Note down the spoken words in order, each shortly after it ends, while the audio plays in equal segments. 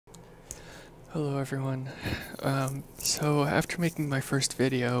Hello everyone. So after making my first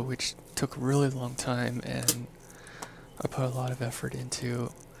video, which took a really long time and I put a lot of effort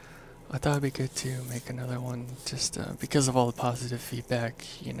into, I thought it'd be good to make another one just because of all the positive feedback,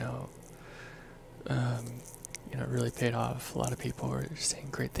 um, it really paid off. A lot of people were saying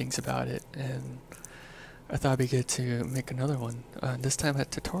great things about it, and I thought it'd be good to make another one, this time a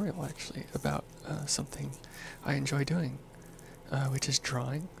tutorial actually, about something I enjoy doing, which is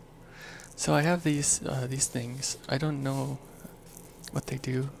drawing. So I have these things. I don't know what they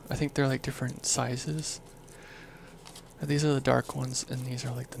do. I think they're like different sizes. These are the dark ones, and these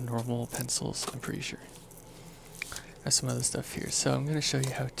are like the normal pencils, I'm pretty sure. There's some other stuff here. So I'm going to show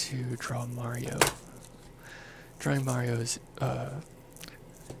you how to draw Mario. Drawing Mario is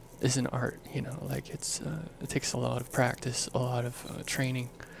an art, like it takes a lot of practice, a lot of training,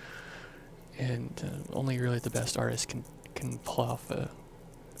 and only really the best artists can pull off a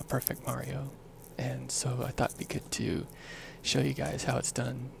perfect Mario. And so I thought it'd be good to show you guys how it's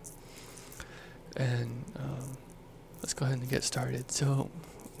done. And let's go ahead and get started. So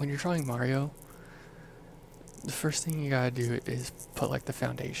when you're drawing Mario, the first thing you gotta do is put like the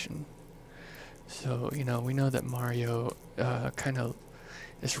foundation. So we know that Mario kind of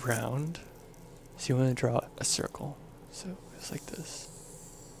is round, so you want to draw a circle. So it's like this.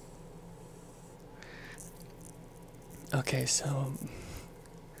 Okay, so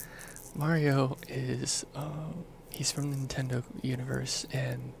Mario is, he's from the Nintendo universe,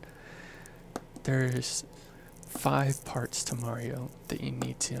 and there's 5 parts to Mario that you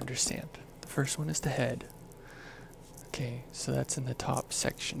need to understand. The first one is the head. Okay, so that's in the top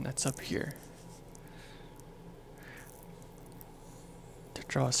section, that's up here. To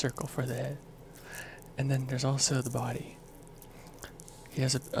draw a circle for the head. And then there's also the body. He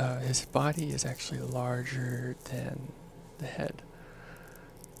has his body is actually larger than the head.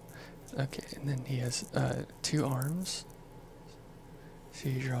 Okay, and then he has 2 arms. So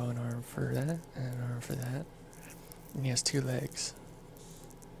you draw an arm for that, and an arm for that. And he has 2 legs.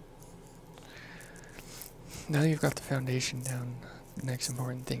 Now you've got the foundation down, the next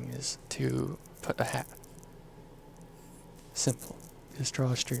important thing is to put a hat. Simple. Just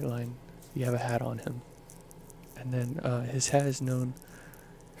draw a straight line. You have a hat on him. And then his hat is known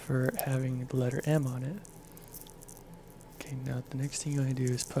for having the letter M on it. Okay, now the next thing you want to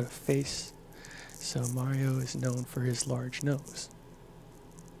do is put a face. So Mario is known for his large nose.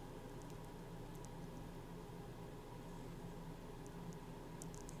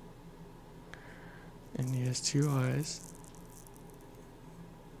 And he has 2 eyes.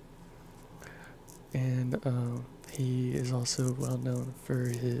 And he is also well known for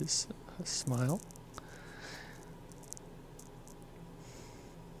his smile.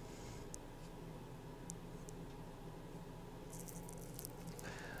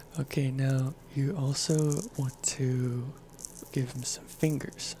 Okay, now you also want to give him some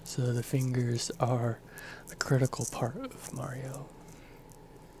fingers. So the fingers are a critical part of Mario.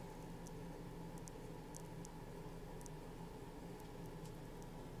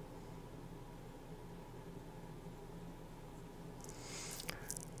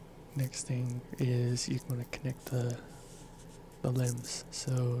 Next thing is you want to connect the limbs.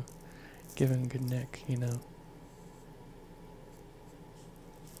 So give him a good neck, good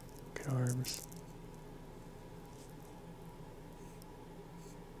arms.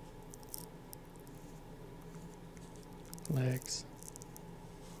 Legs.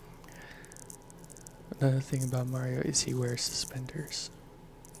 Another thing about Mario is he wears suspenders.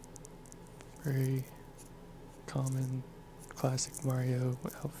 Very common, classic Mario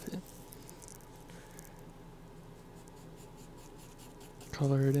outfit.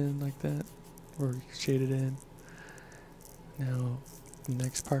 Color it in like that, or shade it in. Now, the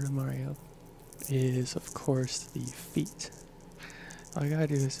next part of Mario is, of course, the feet. All you gotta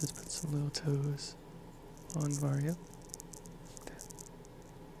do is just put some little toes on Mario.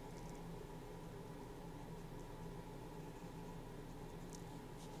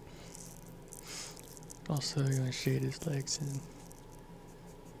 Also, you're gonna shade his legs and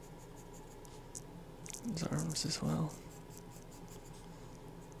his arms as well.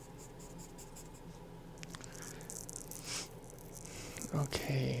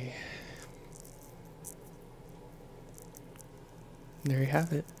 Okay. There you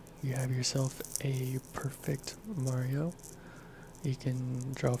have it. You have yourself a perfect Mario. You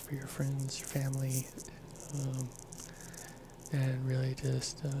can draw for your friends, your family, and really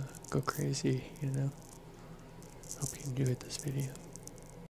just go crazy, Hope you enjoyed this video.